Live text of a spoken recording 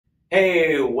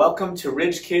Hey, welcome to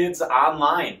Rich Kids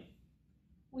Online.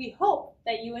 We hope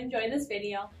that you enjoy this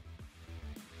video.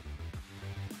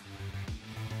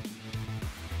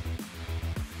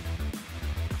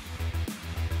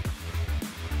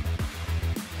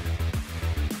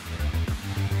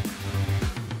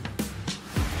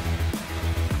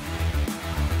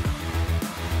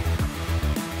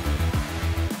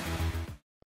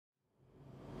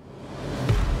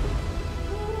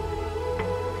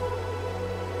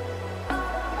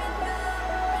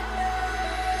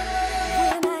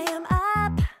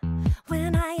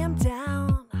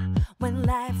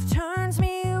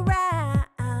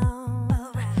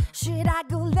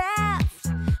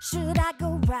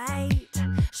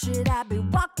 Should I be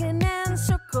walking in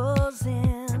circles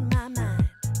in my mind?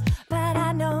 But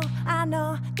I know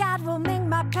God will make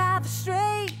my path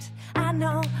straight. I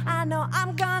know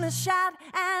I'm gonna shout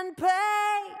and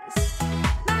praise.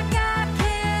 My God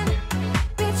can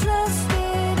be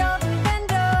trusted over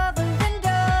and over and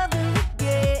over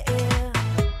again.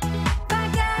 My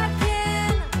God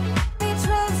can be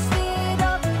trusted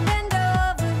over and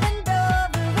over and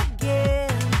over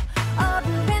again.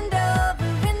 Over and over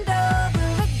and over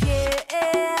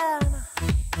again.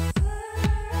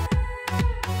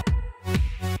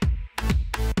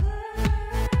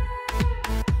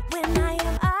 When I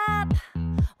am up,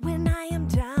 when I am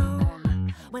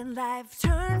down, when life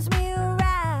turns me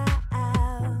around,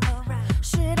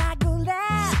 should I go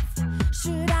left?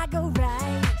 Should I go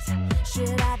right?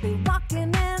 Should I be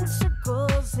walking in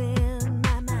circles in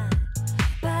my mind?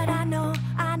 But I know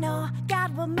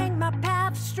God will make my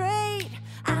path straight.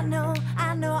 I know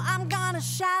I'm gonna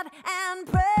shout and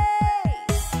praise.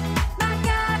 My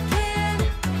God can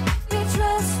be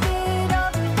trusted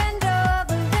over and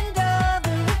over and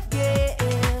over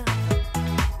again.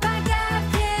 My God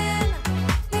can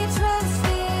be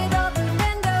trusted over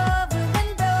and over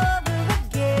and over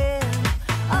again.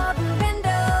 Over and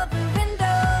over and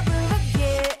over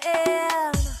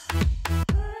again.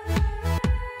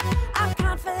 I'm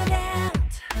confident.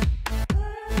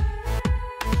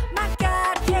 My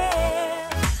God can.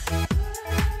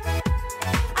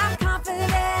 I'm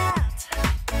confident.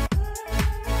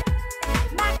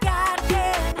 My God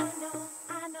can.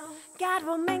 I know. God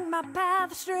will make my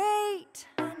path straight.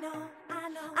 I know.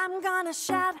 I'm gonna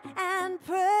shout and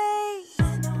praise.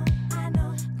 I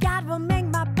know. God will make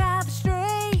my path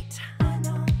straight. I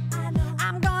know.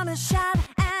 I'm gonna shout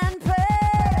and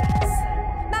praise.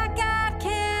 My God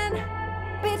can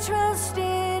be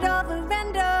trusted over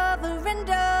and over and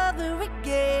over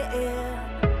again.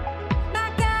 My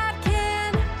God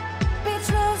can be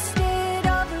trusted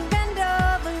over and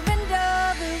over and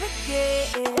over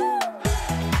again.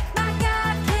 My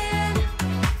God can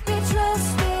be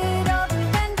trusted over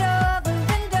and over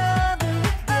and over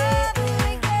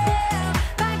again.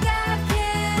 My God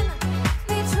can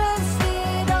be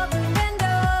trusted over and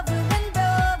over and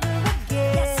over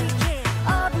again. Yes, He can.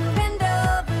 Over and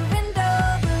over and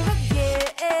over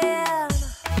again.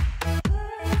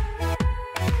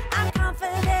 I'm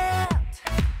confident.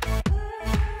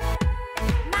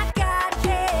 My God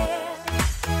can.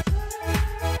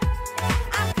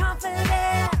 I'm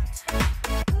confident.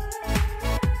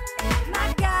 My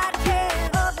God can.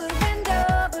 Over and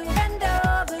over and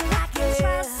over I can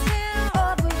trust Him.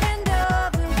 Over and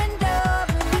over and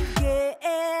over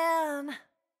again.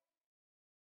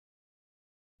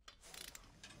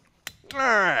 All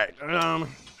right,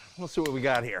 let's see what we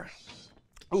got here.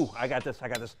 Ooh, I got this.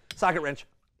 Socket wrench.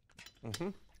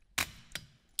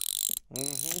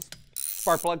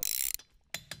 Spark plug.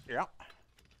 Yeah.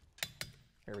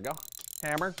 Here we go.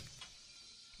 Hammer.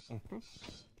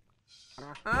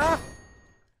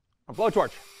 A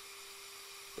blowtorch.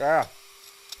 Yeah.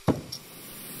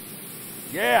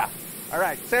 Yeah. All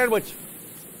right, sandwich.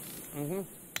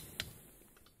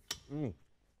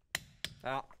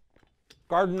 Yeah.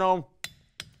 Garden gnome.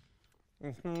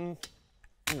 Yeah,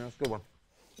 that's a good one.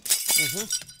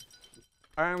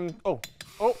 Oh,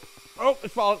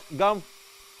 it's falling. Gum.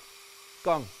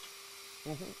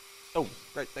 Oh,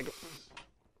 great, thank you.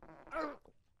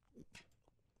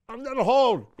 I'm gonna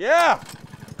hold. Yeah.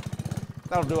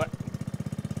 That'll do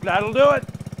it.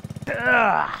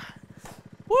 Ah.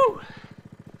 Woo.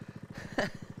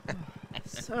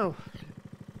 So,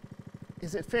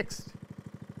 is it fixed?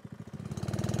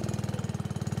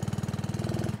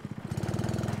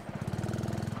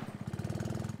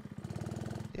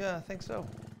 Yeah, I think so.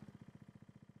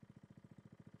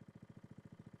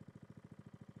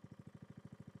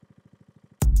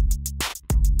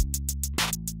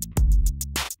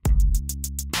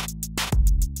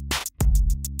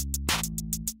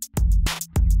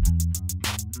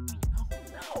 Oh,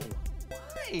 no.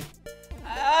 Why?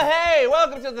 Hey,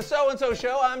 welcome to the So-and-So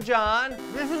Show. I'm John.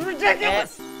 This is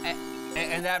ridiculous.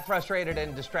 And that frustrated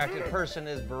and distracted person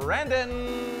is Brandon.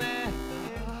 The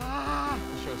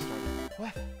show started.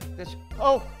 What? This,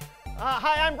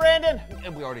 Hi, I'm Brandon.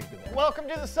 we already did that. Welcome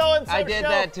to the So-and-So Show. I did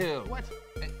that too. What?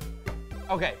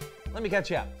 Okay, let me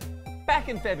catch you up. Back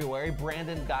in February,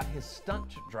 Brandon got his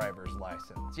stunt driver's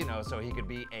license, so he could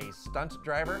be a stunt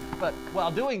driver. But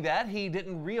while doing that, he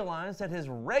didn't realize that his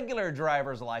regular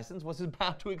driver's license was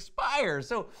about to expire.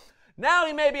 So now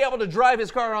he may be able to drive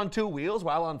his car on two wheels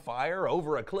while on fire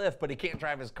over a cliff, but he can't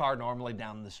drive his car normally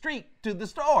down the street to the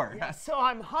store. Yeah, so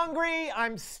I'm hungry,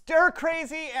 I'm stir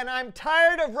crazy, and I'm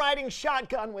tired of riding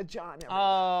shotgun with John.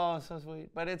 Oh, so sweet.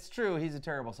 But it's true, he's a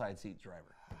terrible side seat driver.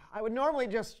 I would normally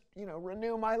just,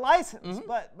 renew my license,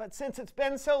 but since it's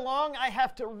been so long, I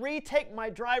have to retake my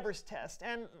driver's test,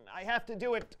 and I have to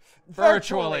do it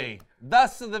virtually.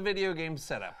 Thus the video game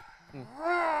setup.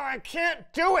 I can't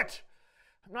do it.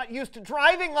 I'm not used to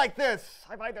driving like this.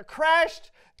 I've either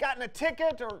crashed, gotten a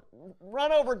ticket, or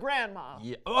run over grandma.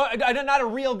 Yeah. Oh, not a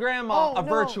real grandma, a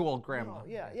virtual grandma.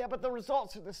 No, yeah, but the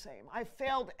results are the same. I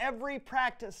failed every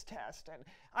practice test, and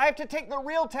I have to take the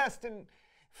real test in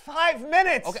 5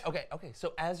 minutes. Okay.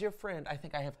 So as your friend, I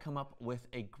think I have come up with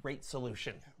a great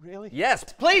solution. Really? Yes,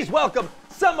 please welcome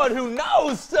someone who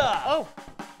knows stuff. Oh.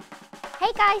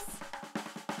 Hey guys.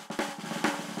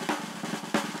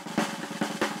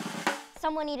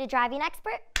 Someone need a driving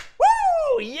expert?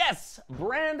 Woo! Yes!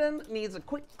 Brandon needs a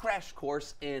quick crash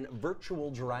course in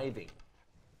virtual driving.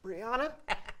 Brianna?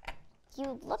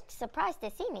 You look surprised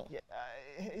to see me.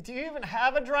 Do you even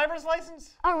have a driver's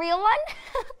license? A real one?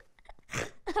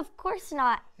 Of course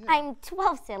not. I'm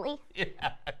 12, silly.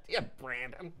 Yeah,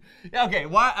 Brandon. Okay,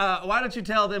 why don't you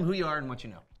tell them who you are and what you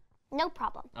know? No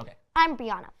problem. Okay. I'm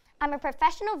Brianna. I'm a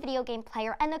professional video game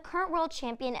player and the current world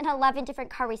champion in 11 different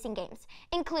car racing games,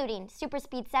 including Super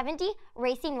Speed 70,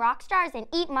 Racing Rockstars, and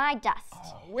Eat My Dust.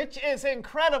 Which is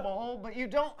incredible, but you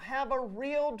don't have a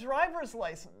real driver's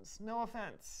license. No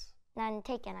offense. None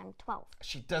taken. I'm 12.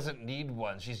 She doesn't need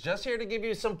one. She's just here to give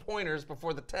you some pointers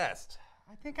before the test.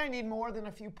 I think I need more than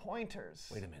a few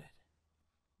pointers. Wait a minute.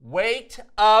 Wait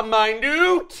a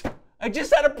minute! I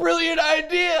just had a brilliant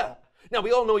idea! Now,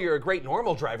 we all know you're a great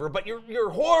normal driver, but you're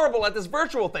horrible at this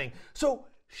virtual thing. So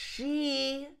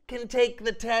she can take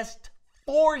the test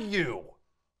for you.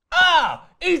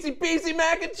 Easy peasy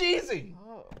mac and cheesy.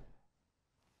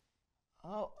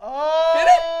 Get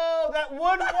it? That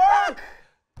would work.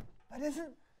 But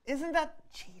isn't that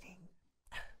cheating?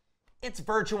 It's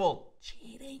virtual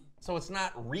cheating, so it's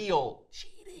not real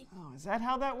cheating. Oh, is that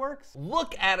how that works?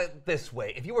 Look at it this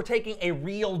way. If you were taking a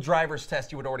real driver's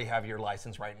test, you would already have your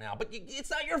license right now. But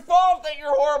it's not your fault that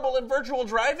you're horrible at virtual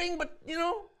driving, but,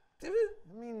 I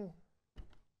mean,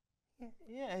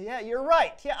 yeah, you're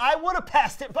right. Yeah, I would have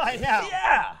passed it by now.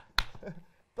 Yeah.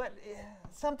 But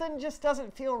something just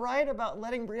doesn't feel right about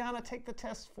letting Brianna take the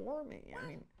test for me. I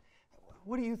mean,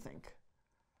 what do you think?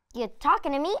 You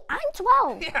talking to me? I'm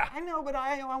 12. Yeah. I know, but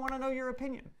I want to know your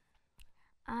opinion.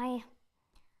 I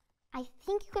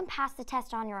think you can pass the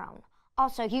test on your own.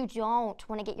 Also, you don't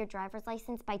want to get your driver's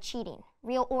license by cheating,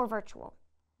 real or virtual.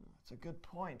 That's a good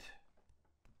point.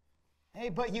 Hey,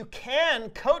 but you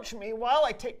can coach me while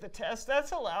I take the test.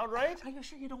 That's allowed, right? Are you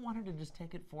sure you don't want her to just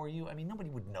take it for you? I mean, nobody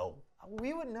would know.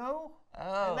 We would know.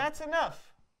 Oh. And that's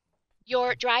enough.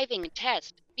 Your driving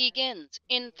test begins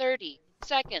in 30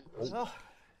 seconds. Oh,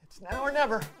 it's now or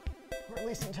never. Or at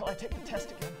least until I take the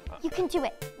test again. You can do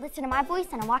it. Listen to my voice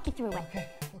and I'll walk you through it.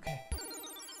 Okay.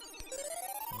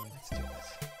 Let's do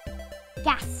this.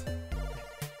 Gas.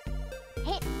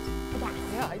 Hit the gas.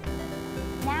 Yeah,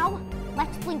 Now,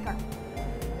 left blinker.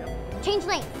 Yep. Change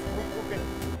lanes. Okay.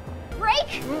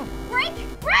 Brake!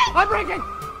 Brake! Brake! I'm braking!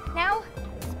 Now,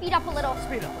 speed up a little.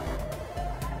 Speed up.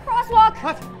 Crosswalk!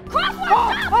 What?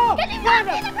 Crosswalk! Stop! Get the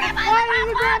grandma!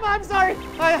 I'm sorry.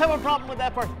 I have a problem with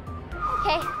that part.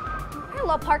 Okay,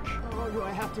 parallel park. Oh, do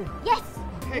I have to? Yes.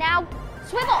 Okay. Now,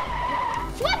 swivel!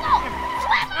 Swivel!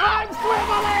 Swivel! I'm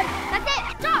swiveling! That's it.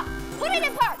 Stop. Put it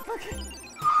in park. Okay.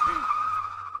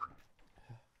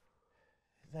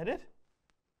 Is that it?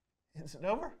 Is it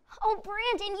over? Oh,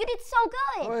 Brandon, you did so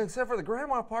good. Well, except for the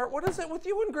grandma part. What is it with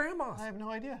you and grandmas? I have no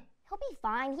idea. He'll be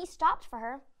fine. He stopped for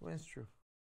her. Well, that's true.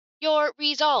 Your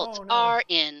results Oh, no. are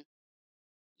in.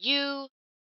 You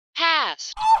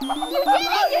passed. You did it! You did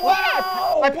it!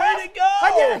 I passed. to go!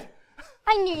 I did it!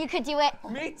 I knew you could do it.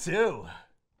 Me too.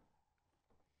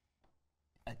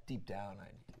 Deep down,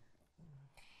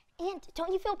 And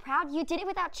don't you feel proud you did it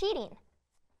without cheating?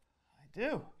 I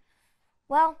do.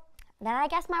 Well, then I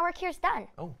guess my work here's done.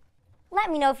 Oh. Let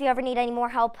me know if you ever need any more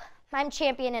help. I'm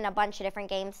champion in a bunch of different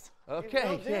games.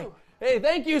 Okay. Hey,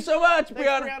 thank you so much,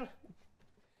 Brianna.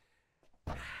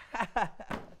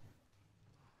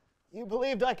 You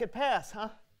believed I could pass, huh?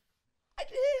 I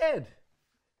did.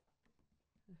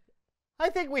 I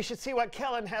think we should see what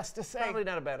Kellen has to say. Probably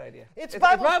not a bad idea. It's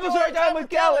Bible story time with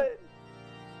Kellen.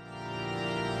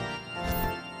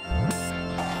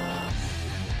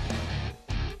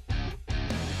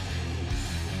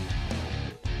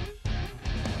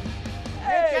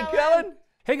 Hey, Kellen.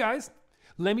 Hey guys,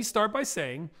 let me start by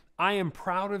saying I am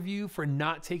proud of you for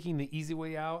not taking the easy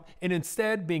way out and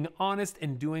instead being honest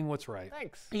and doing what's right.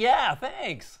 Thanks. Yeah,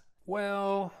 thanks.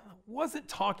 Well, wasn't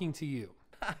talking to you.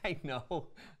 I know.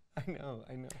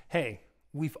 Hey,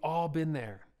 we've all been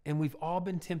there and we've all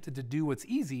been tempted to do what's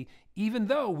easy even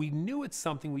though we knew it's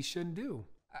something we shouldn't do.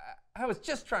 I was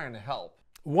just trying to help.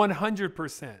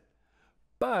 100%.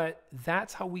 But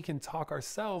that's how we can talk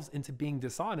ourselves into being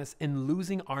dishonest and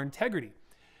losing our integrity.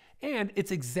 And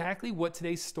it's exactly what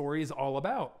today's story is all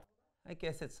about. I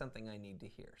guess it's something I need to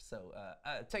hear. So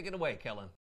take it away, Kellen.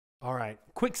 All right,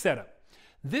 quick setup.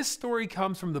 This story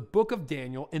comes from the book of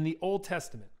Daniel in the Old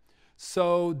Testament.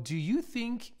 So do you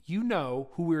think you know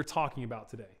who we're talking about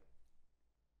today?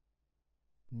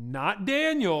 Not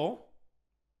Daniel,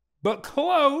 but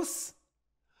close.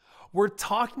 We're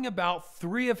talking about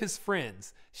 3 of his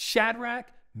friends, Shadrach,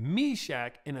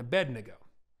 Meshach, and Abednego.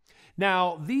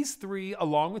 Now, these 3,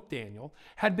 along with Daniel,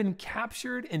 had been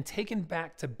captured and taken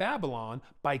back to Babylon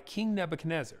by King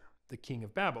Nebuchadnezzar, the king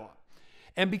of Babylon.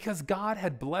 And because God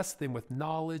had blessed them with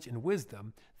knowledge and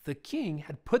wisdom, the king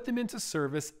had put them into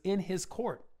service in his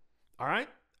court. All right,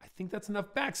 I think that's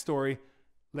enough backstory.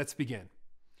 Let's begin.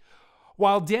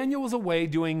 While Daniel was away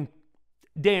doing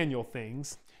Daniel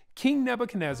things, King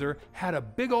Nebuchadnezzar had a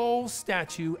big old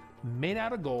statue made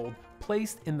out of gold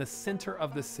placed in the center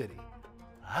of the city.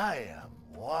 I am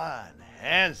one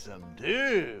handsome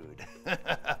dude.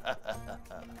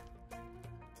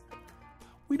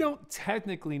 We don't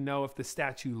technically know if the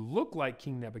statue looked like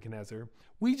King Nebuchadnezzar.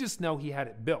 We just know he had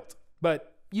it built,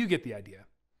 but you get the idea.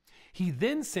 He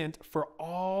then sent for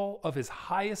all of his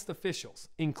highest officials,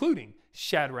 including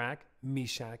Shadrach,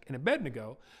 Meshach, and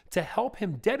Abednego, to help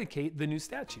him dedicate the new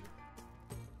statue.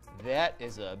 That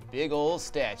is a big old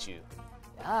statue.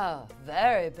 Oh,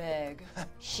 very big.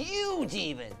 Huge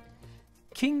even.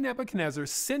 King Nebuchadnezzar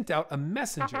sent out a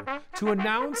messenger to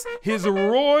announce his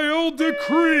royal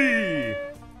decree.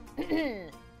 Hear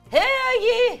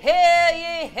ye, hear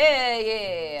ye, hear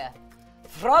ye.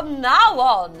 From now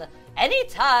on,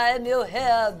 anytime you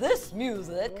hear this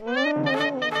music,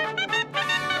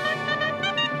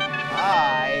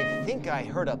 I think I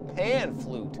heard a pan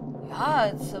flute. yeah,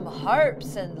 and some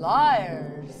harps and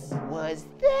lyres. Was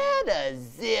that a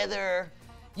zither?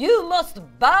 You must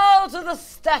bow to the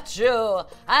statue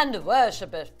and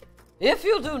worship it. If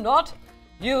you do not,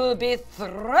 you will be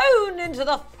thrown into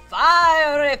the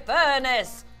fiery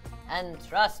furnace. And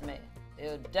trust me,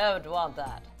 you don't want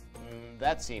that.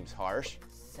 That seems harsh.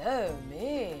 So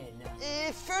mean.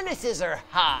 Furnaces are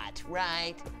hot,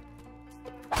 right?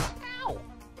 Ow!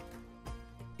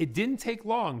 It didn't take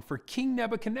long for King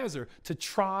Nebuchadnezzar to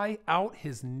try out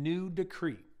his new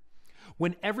decree.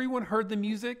 When everyone heard the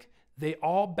music, they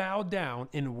all bowed down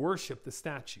and worshiped the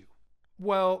statue.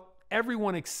 Well,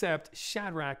 everyone except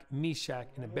Shadrach, Meshach,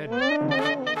 and Abednego.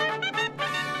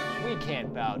 We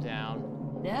can't bow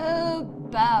down. No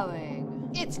bowing.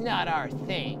 It's not our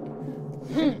thing.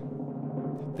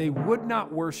 They would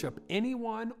not worship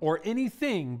anyone or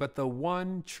anything but the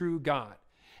one true God.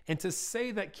 And to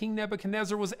say that King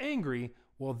Nebuchadnezzar was angry,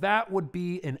 well, that would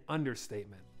be an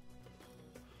understatement.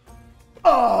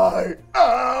 I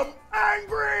am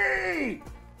angry!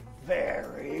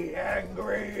 Very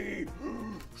angry!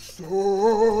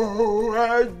 So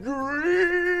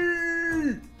angry!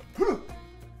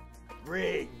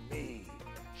 Bring me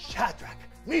Shadrach,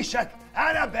 Meshach,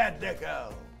 and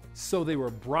Abednego! So they were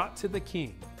brought to the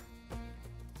king.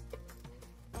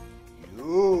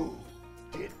 You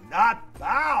did not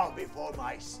bow before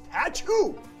my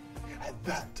statue, and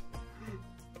that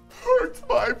hurts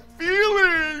my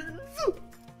feelings.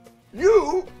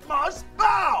 You must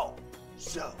bow.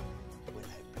 So, when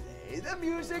I play the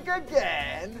music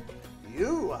again,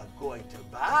 you are going to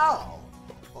bow,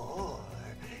 or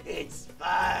it's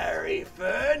fiery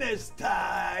furnace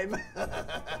time.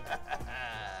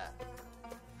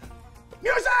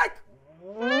 Music!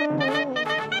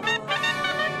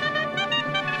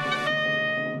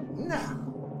 Now,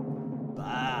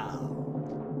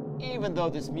 bow. Even though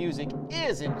this music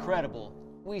is incredible,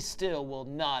 we still will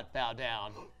not bow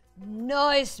down.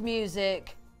 Nice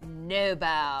music, no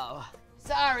bow.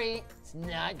 Sorry, it's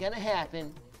not gonna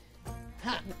happen.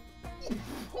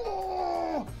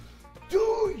 Oh,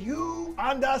 do you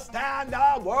understand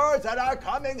the words that are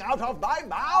coming out of my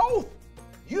mouth?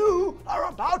 You are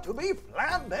about to be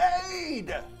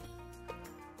flambéed.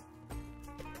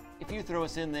 If you throw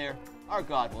us in there, our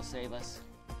God will save us.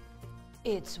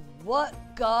 It's what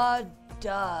God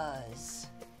does.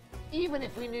 Even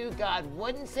if we knew God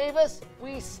wouldn't save us,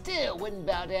 we still wouldn't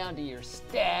bow down to your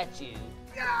statue.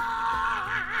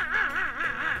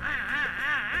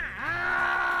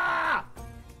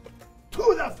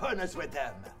 To the furnace with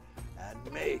them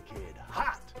and make it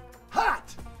hot,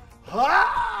 hot,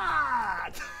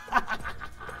 hot!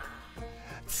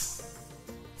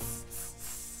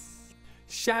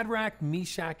 Shadrach,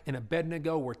 Meshach, and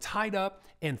Abednego were tied up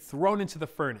and thrown into the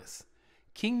furnace.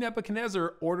 King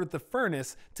Nebuchadnezzar ordered the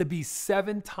furnace to be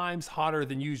 7 times hotter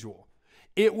than usual.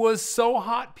 It was so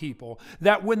hot, people,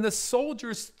 that when the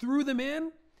soldiers threw them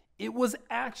in, it was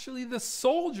actually the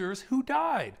soldiers who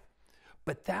died.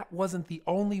 But that wasn't the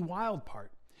only wild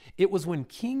part. It was when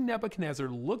King Nebuchadnezzar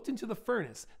looked into the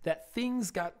furnace that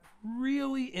things got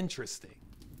really interesting.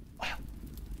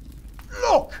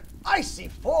 Look, I see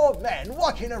 4 men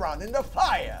walking around in the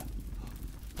fire.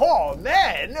 4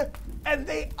 men? And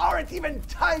they aren't even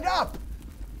tied up.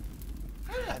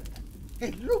 And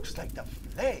it looks like the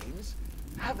flames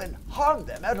haven't harmed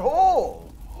them at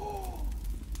all.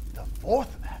 The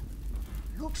 4th man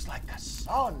looks like a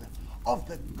son of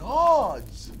the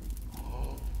gods.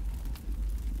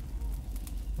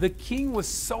 The king was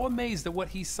so amazed at what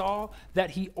he saw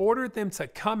that he ordered them to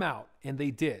come out, and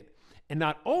they did. And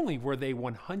not only were they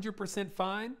 100%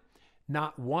 fine,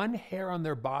 not one hair on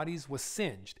their bodies was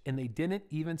singed, and they didn't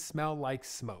even smell like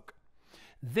smoke.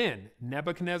 Then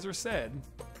Nebuchadnezzar said,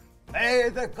 May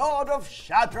the God of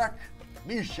Shadrach,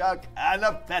 Meshach, and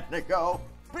Abednego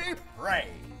be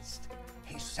praised.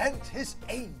 He sent his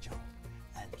angel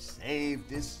and saved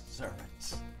his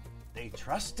servants. They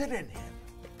trusted in him.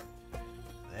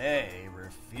 They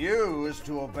refused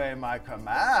to obey my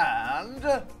command,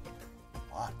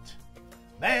 but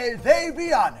may they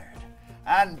be honored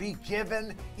and be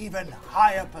given even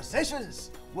higher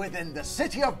positions within the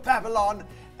city of Babylon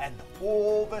and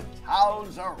all the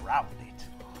towns around it.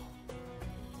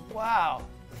 Wow,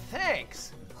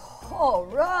 thanks. All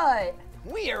right.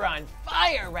 We are on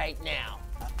fire right now.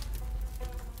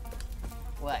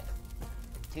 What?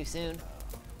 Too soon?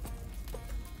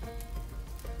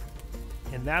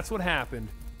 and that's what happened.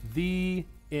 The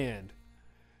end.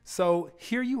 So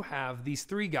here you have these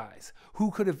 3 guys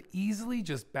who could have easily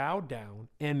just bowed down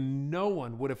and no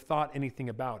one would have thought anything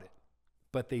about it.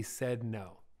 But they said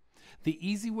no. The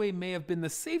easy way may have been the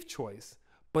safe choice,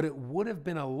 but it would have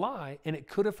been a lie and it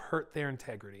could have hurt their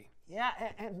integrity. Yeah,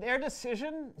 and their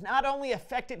decision not only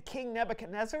affected King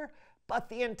Nebuchadnezzar, but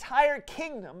the entire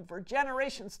kingdom for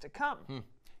generations to come.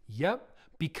 Yep,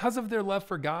 because of their love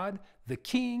for God, the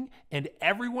king and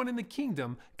everyone in the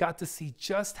kingdom got to see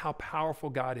just how powerful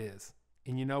God is.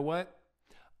 And you know what?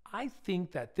 I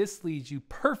think that this leads you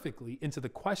perfectly into the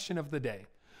question of the day.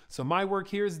 So my work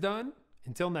here is done.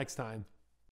 Until next time.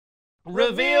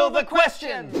 Reveal the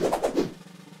question!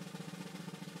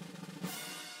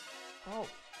 Oh,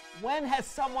 when has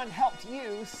someone helped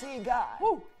you see God?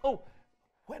 Oh,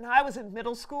 when I was in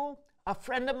middle school, a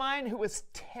friend of mine who was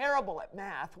terrible at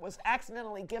math was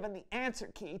accidentally given the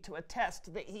answer key to a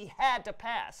test that he had to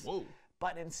pass. Whoa.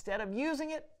 But instead of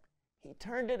using it, he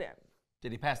turned it in.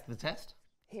 Did he pass the test?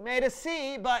 He made a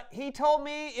C, but he told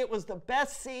me it was the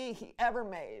best C he ever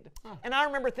made. And I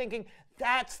remember thinking,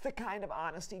 that's the kind of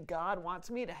honesty God wants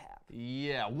me to have.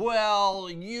 Yeah, well,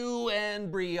 you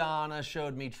and Brianna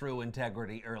showed me true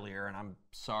integrity earlier, and I'm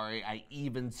sorry I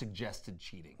even suggested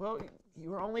cheating. Well, you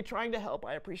were only trying to help.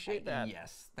 I appreciate that.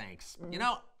 Yes, thanks. You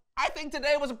know, I think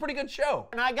today was a pretty good show.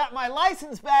 And I got my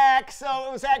license back, so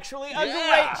it was actually a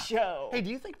great show. Hey, do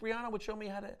you think Brianna would show me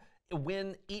how to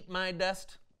win Eat My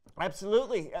Dust?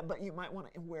 Absolutely, but you might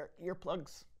want to wear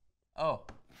earplugs. Oh,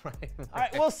 right. All right,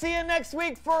 we'll see you next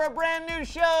week for a brand new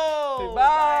show.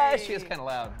 Bye. She is kind of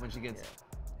loud when she gets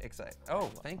excited. Oh,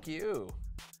 thank you.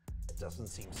 It doesn't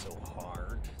seem so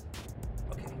hard.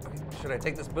 Okay. Should I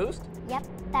take this boost? Yep,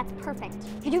 that's perfect.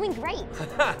 You're doing great.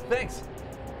 Thanks.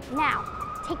 Now,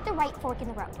 take the right fork in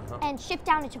the road and shift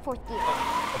down into 4th gear.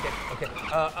 Okay.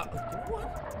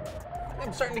 What?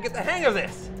 I'm starting to get the hang of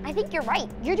this. I think you're right.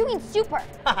 You're doing super.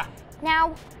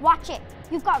 Now, watch it.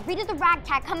 You've got Rita the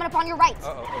Ragtag coming up on your right.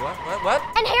 What?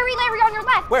 And Harry Larry on your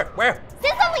left. Where?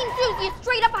 Sizzling Susie is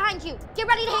straight up behind you. Get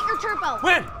ready to hit your turbo.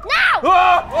 When? Now!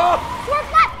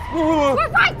 Swerve left!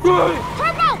 Swerve right!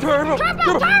 Turbo!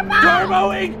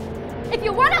 Turboing! If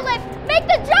you want to live, make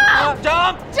the jump!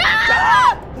 Jump!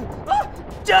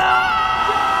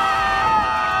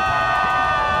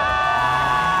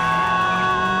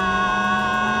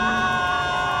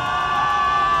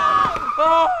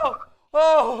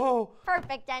 Oh!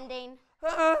 Perfect ending.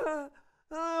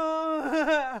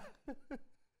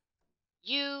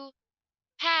 You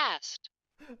passed.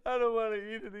 I don't want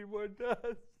to eat any more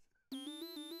dust.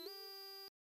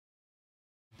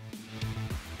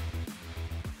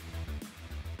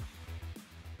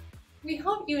 We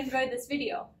hope you enjoyed this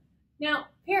video. Now,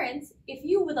 parents, if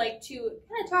you would like to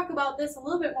kind of talk about this a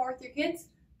little bit more with your kids,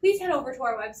 please head over to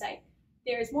our website.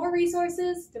 There's more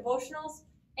resources, devotionals,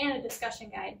 and a discussion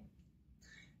guide.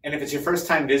 And if it's your first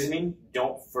time visiting,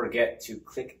 don't forget to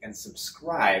click and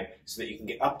subscribe so that you can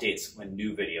get updates when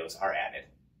new videos are added.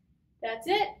 That's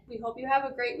it. We hope you have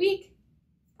a great week.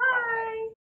 Bye!